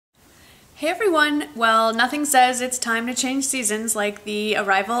Hey everyone! Well, nothing says it's time to change seasons like the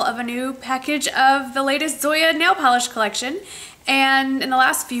arrival of a new package of the latest Zoya nail polish collection. And in the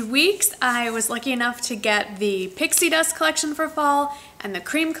last few weeks, I was lucky enough to get the Pixie Dust collection for fall, and the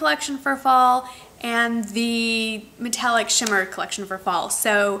Cream collection for fall, and the Metallic Shimmer collection for fall.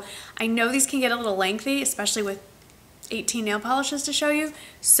 So I know these can get a little lengthy, especially with 18 nail polishes to show you.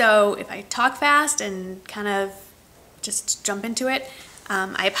 So if I talk fast and kind of just jump into it,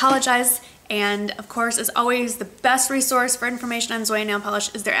 I apologize. And of course, as always, the best resource for information on Zoya nail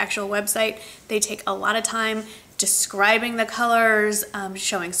polish is their actual website. They take a lot of time describing the colors,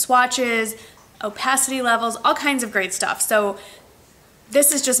 showing swatches, opacity levels, all kinds of great stuff. So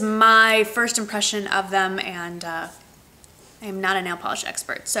this is just my first impression of them, and I am not a nail polish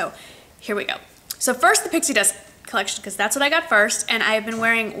expert. So here we go. So first, the Pixie Dust collection, because that's what I got first, and I have been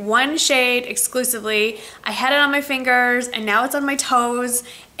wearing one shade exclusively. I had it on my fingers and now it's on my toes,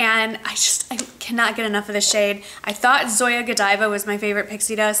 and I cannot get enough of this shade. I thought Zoya Godiva was my favorite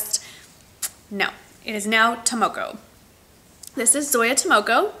Pixie Dust. No, it is now Tomoko. This is Zoya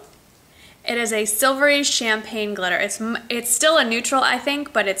Tomoko. It is a silvery champagne glitter. It's still a neutral, I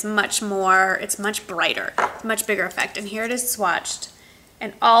think, but it's much brighter. It's a much bigger effect. And here it is swatched.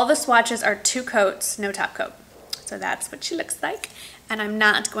 And all the swatches are 2 coats, no top coat. So that's what she looks like. And I'm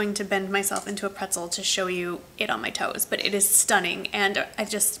not going to bend myself into a pretzel to show you it on my toes, but it is stunning, and I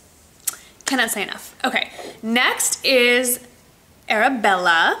just cannot say enough. Okay, next is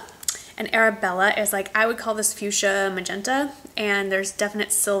Arabella. And Arabella is like, I would call this fuchsia magenta, and there's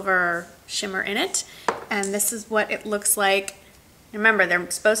definite silver shimmer in it. And this is what it looks like. Remember,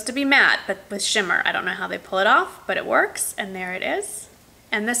 they're supposed to be matte, but with shimmer. I don't know how they pull it off, but it works, and there it is.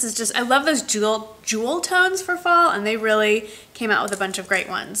 And this is just, I love those jewel tones for fall, and they really came out with a bunch of great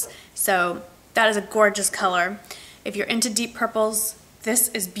ones. So that is a gorgeous color. If you're into deep purples, this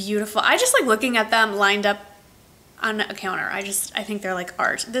is beautiful. I just like looking at them lined up on a counter. I think they're like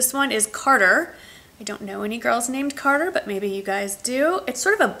art. This one is Carter. I don't know any girls named Carter, but maybe you guys do. It's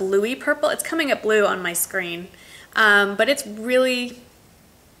sort of a bluey purple. It's coming up blue on my screen. But it's really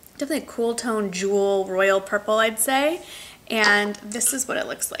definitely a cool tone jewel royal purple, I'd say. And this is what it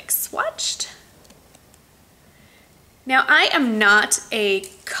looks like swatched. Now, I am not a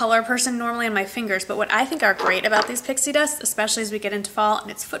color person normally on my fingers, but what I think are great about these Pixie Dust, especially as we get into fall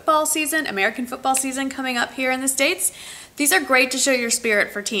and it's football season, American football season coming up here in the States, these are great to show your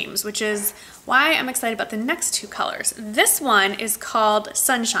spirit for teams, which is why I'm excited about the next 2 colors. This one is called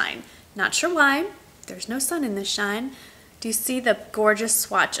Sunshine. Not sure why. There's no sun in this shine. Do you see the gorgeous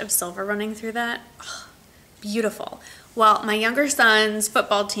swatch of silver running through that? Oh, beautiful. Well, my younger son's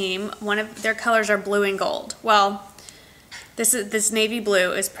football team, one of their colors are blue and gold. Well, this navy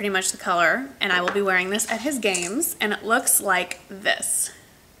blue is pretty much the color, and I will be wearing this at his games, and it looks like this.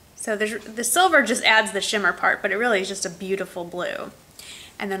 So the silver just adds the shimmer part, but it really is just a beautiful blue.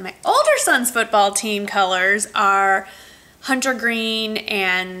 And then my older son's football team colors are hunter green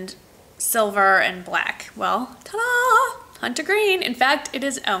and silver and black. Well, ta-da! Hunter green. In fact, it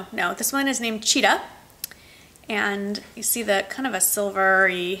is, oh no, this one is named Chita. And you see the kind of a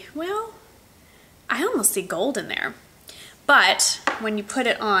silvery, well, I almost see gold in there. But when you put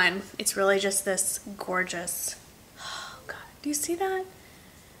it on, it's really just this gorgeous, oh God, do you see that?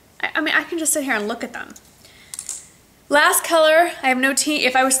 I mean, I can just sit here and look at them. Last color, I have no team.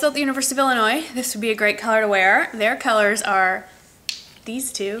 If I was still at the University of Illinois, this would be a great color to wear. Their colors are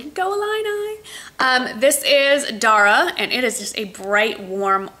these 2. Go Illini! This is Dhara, and it is just a bright,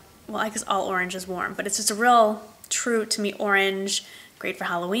 warm, well, I guess all orange is warm, but it's just a real true to me orange. Great for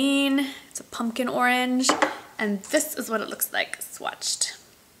Halloween. It's a pumpkin orange. And this is what it looks like swatched.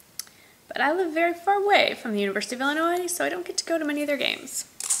 But I live very far away from the University of Illinois, so I don't get to go to many of their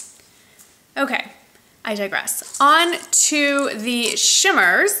games. Okay, I digress. On to the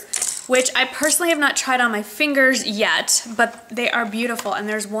shimmers, which I personally have not tried on my fingers yet, but they are beautiful. And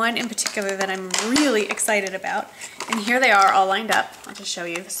there's one in particular that I'm really excited about. And here they are all lined up. I'll just show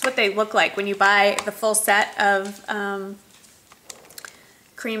you. This is what they look like when you buy the full set of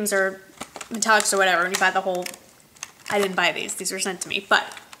creams or metallics or whatever. When you buy the whole, I didn't buy these were sent to me,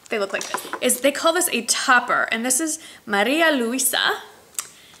 but they look like this. They call this a topper, and this is Maria Luisa.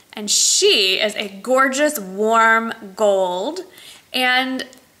 And she is a gorgeous warm gold. And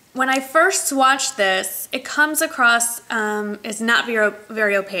when I first swatched this, it comes across as not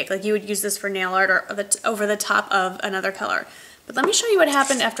very opaque. Like you would use this for nail art or over the top of another color. But let me show you what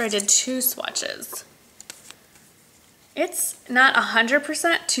happened after I did 2 swatches. It's not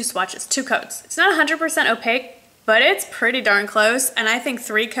 100%, 2 swatches, 2 coats. It's not 100% opaque, but it's pretty darn close. And I think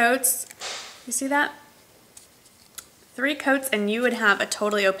 3 coats, you see that? 3 coats and you would have a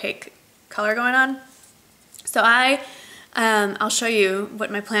totally opaque color going on. So I'll show you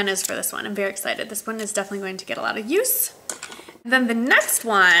what my plan is for this one. I'm very excited. This one is definitely going to get a lot of use. Then the next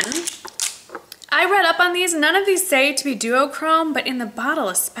one, I read up on these. None of these say to be duochrome, but in the bottle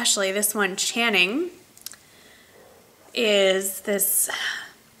especially, this one, Channing, is this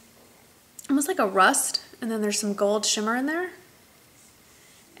almost like a rust, and then there's some gold shimmer in there.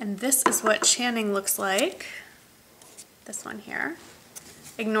 And this is what Channing looks like. This one here.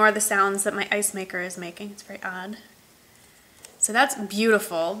 Ignore the sounds that my ice maker is making. It's very odd. So that's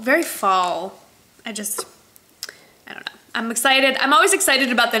beautiful. Very fall. I don't know. I'm excited. I'm always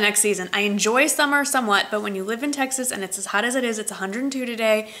excited about the next season. I enjoy summer somewhat, but when you live in Texas and it's as hot as it is, it's 102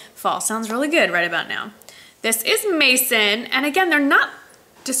 today, fall sounds really good right about now. This is Mason, and again, they're not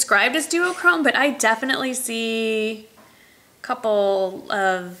described as duochrome, but I definitely see a couple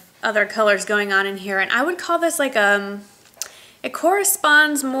of other colors going on in here, and I would call this like it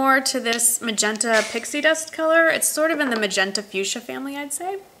corresponds more to this magenta Pixie Dust color. It's sort of in the magenta fuchsia family, I'd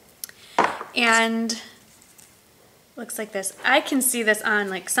say. And looks like this. I can see this on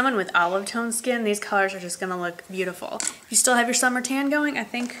like someone with olive tone skin. These colors are just gonna look beautiful. If you still have your summer tan going, I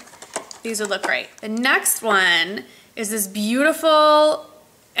think these would look great. The next one is this beautiful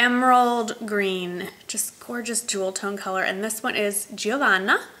emerald green, just gorgeous jewel tone color. And this one is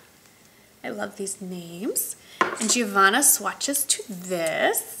Giovanna. I love these names. And Giovanna swatches to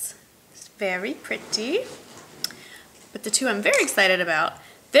this. It's very pretty. But the two I'm very excited about.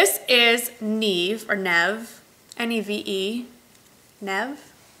 This is Neve, or Neve, N-E-V-E,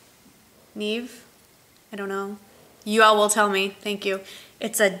 Neve, Neve, I don't know. You all will tell me, thank you.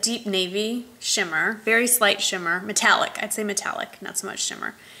 It's a deep navy shimmer, very slight shimmer, metallic. I'd say metallic, not so much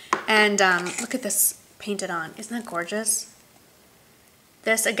shimmer. And look at this painted on. Isn't that gorgeous?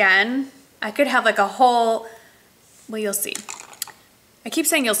 This again, I could have like a whole, well, you'll see. I keep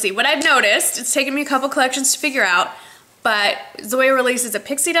saying you'll see. What I've noticed, it's taken me a couple collections to figure out, but Zoya releases a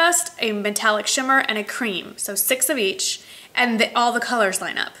Pixie Dust, a metallic shimmer, and a cream. So 6 of each, and all the colors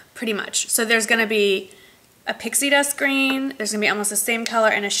line up, pretty much. So there's gonna be a Pixie Dust green, there's gonna be almost the same color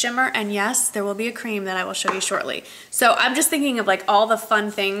and a shimmer, and yes, there will be a cream that I will show you shortly. So I'm just thinking of like all the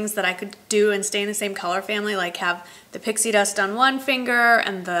fun things that I could do and stay in the same color family, like have the Pixie Dust on one finger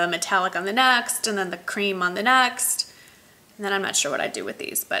and the metallic on the next, and then the cream on the next. And then I'm not sure what I'd do with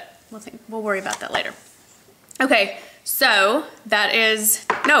these, but we'll worry about that later. Okay, so that is,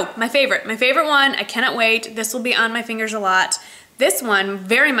 no, my favorite one. I cannot wait. This will be on my fingers a lot. This one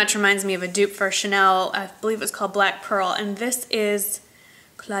very much reminds me of a dupe for Chanel. I believe it was called Black Pearl, and this is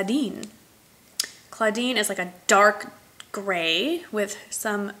Claudine. Claudine is like a dark gray with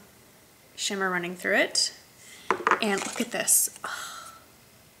some shimmer running through it. And look at this. Oh.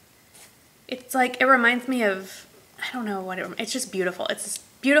 It's like, it reminds me of, I don't know what it's just beautiful. It's this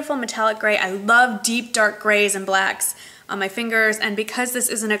beautiful metallic gray. I love deep dark grays and blacks on my fingers, and because this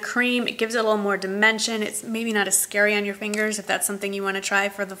isn't a cream, it gives it a little more dimension. It's maybe not as scary on your fingers if that's something you want to try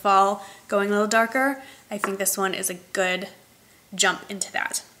for the fall, going a little darker. I think this one is a good jump into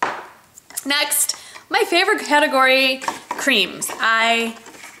that. Next, my favorite category, creams. I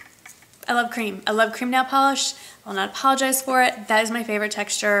love cream. I love cream nail polish. I will not apologize for it. That is my favorite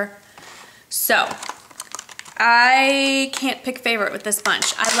texture. So, I can't pick favorite with this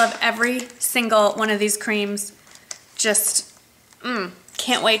bunch. I love every single one of these creams. Just,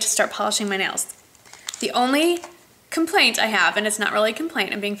 can't wait to start polishing my nails. The only complaint I have, and it's not really a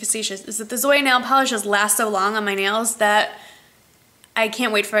complaint, I'm being facetious, is that the Zoya nail polishes last so long on my nails that I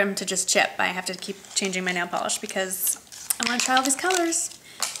can't wait for them to just chip. I have to keep changing my nail polish because I want to try all these colors.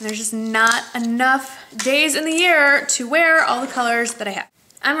 And there's just not enough days in the year to wear all the colors that I have.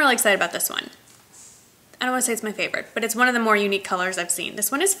 I'm really excited about this one. I don't want to say it's my favorite, but it's one of the more unique colors I've seen.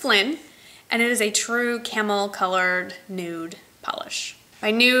 This one is Flynn, and it is a true camel colored nude polish.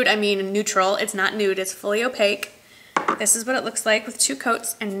 By nude, I mean neutral. It's not nude, it's fully opaque. This is what it looks like with 2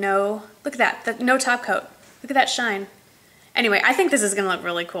 coats and no, look at that, no top coat. Look at that shine. Anyway, I think this is gonna look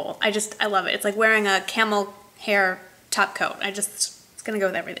really cool. I love it. It's like wearing a camel hair top coat. It's gonna go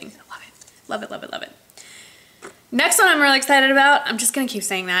with everything. I love it. Love it, love it, love it. Next one I'm really excited about, I'm just gonna keep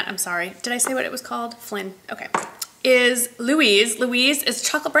saying that, I'm sorry. Did I say what it was called? Flynn, okay. Is Louise. Louise is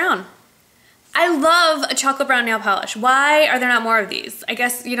chocolate brown. I love a chocolate brown nail polish. Why are there not more of these? I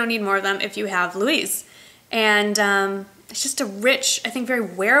guess you don't need more of them if you have Louise. And it's just a rich, I think very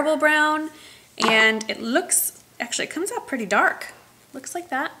wearable brown, and it looks, actually it comes out pretty dark. Looks like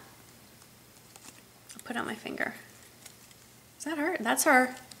that. I'll put it on my finger. Is that her? That's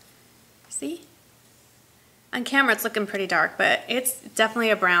her. See? On camera it's looking pretty dark, but it's definitely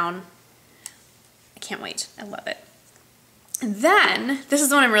a brown. I can't wait. I love it. And then, this is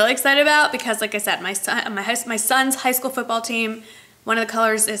the one I'm really excited about because, like I said, my son's high school football team, one of the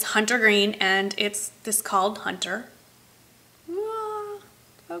colors is Hunter Green, and it's this called Hunter.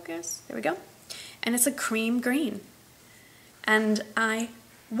 Focus. There we go. And it's a cream green. And I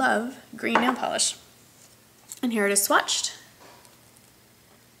love green nail polish. And here it is swatched.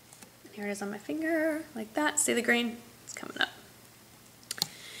 Here it is on my finger, like that. See the green? It's coming up.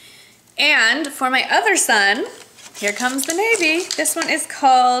 And for my other son, here comes the navy. This one is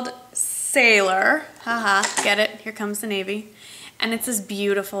called Sailor. Haha, get it? Here comes the navy. And it's this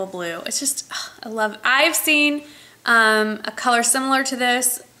beautiful blue. It's just, I love it. I've seen a color similar to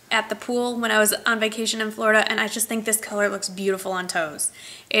this at the pool when I was on vacation in Florida, and I just think this color looks beautiful on toes.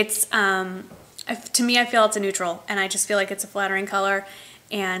 It's, to me, I feel it's a neutral, and I just feel like it's a flattering color.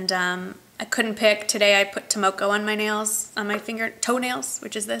 And I couldn't pick. Today I put Tomoko on my nails, on my toenails,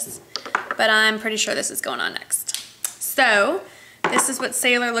 which is this. But I'm pretty sure this is going on next. So this is what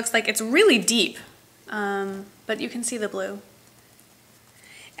Sailor looks like. It's really deep, but you can see the blue.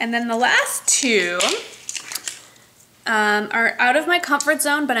 And then the last two are out of my comfort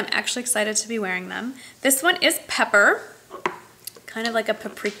zone, but I'm actually excited to be wearing them. This one is Pepper, kind of like a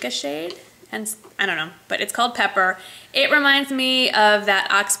paprika shade. And I don't know, but it's called Pepper. It reminds me of that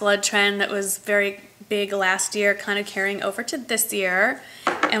oxblood trend that was very big last year, kind of carrying over to this year.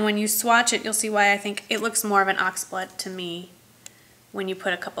 And when you swatch it, you'll see why I think it looks more of an oxblood to me when you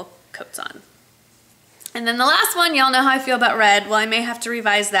put a couple coats on. And then the last one, y'all know how I feel about red. Well, I may have to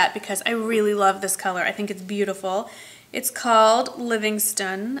revise that because I really love this color. I think it's beautiful. It's called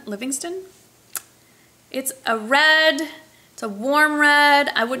Livingston. Livingston? It's a red. It's a warm red.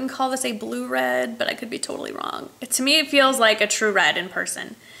 I wouldn't call this a blue red, but I could be totally wrong. To me, it feels like a true red in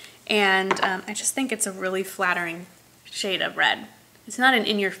person. And I just think it's a really flattering shade of red. It's not an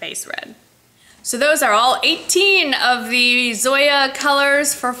in-your-face red. So those are all 18 of the Zoya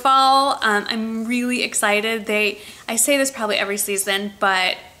colors for fall. I'm really excited. I say this probably every season,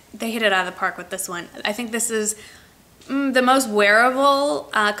 but they hit it out of the park with this one. I think this is the most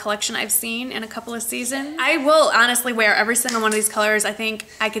wearable collection I've seen in a couple of seasons. I will honestly wear every single one of these colors. I think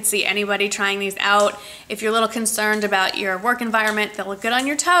I could see anybody trying these out. If you're a little concerned about your work environment, they'll look good on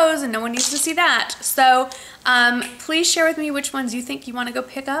your toes and no one needs to see that. So please share with me which ones you think you want to go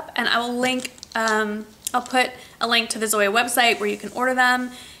pick up, and I will link, I'll put a link to the Zoya website where you can order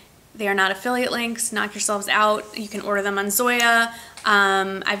them. They are not affiliate links. Knock yourselves out. You can order them on Zoya.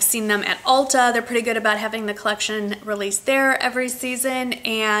 I've seen them at Ulta. They're pretty good about having the collection released there every season.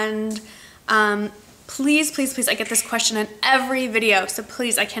 And please, please, please, I get this question in every video. So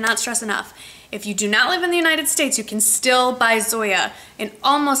please, I cannot stress enough. If you do not live in the United States, you can still buy Zoya in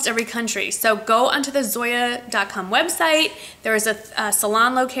almost every country. So go onto the Zoya.com website. There is a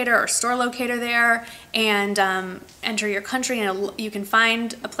salon locator or store locator there, and enter your country, and you can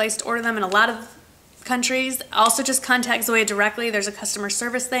find a place to order them in a lot of countries. Also, just contact Zoya directly. There's a customer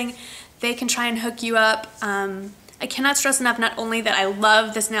service thing. They can try and hook you up. I cannot stress enough not only that I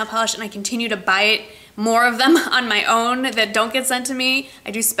love this nail polish and I continue to buy it, more of them on my own that don't get sent to me.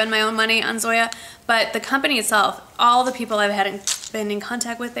 I do spend my own money on Zoya, but the company itself, all the people I've been in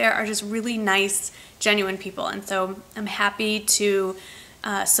contact with there are just really nice, genuine people. And so I'm happy to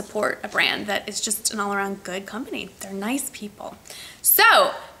support a brand that is just an all-around good company. They're nice people.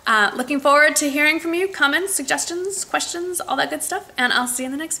 So looking forward to hearing from you, comments, suggestions, questions, all that good stuff, and I'll see you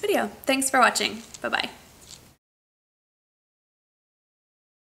in the next video. Thanks for watching. Bye-bye.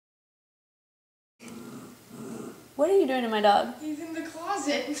 What are you doing to my dog? He's in the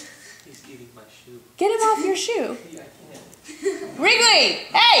closet. He's eating my shoe. Get him off your shoe. Yeah, I can't. Wrigley!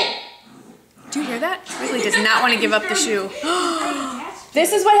 Hey! Do you hear that? Wrigley does not want to give up the shoe.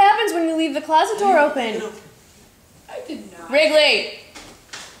 This is what happens when you leave the closet door open. I did not. Wrigley!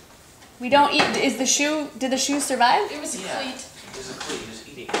 We don't eat. Did the shoe survive? It was a cleat. It was a cleat. He was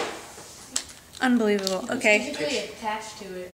eating. Unbelievable. Okay. Physically attached to it.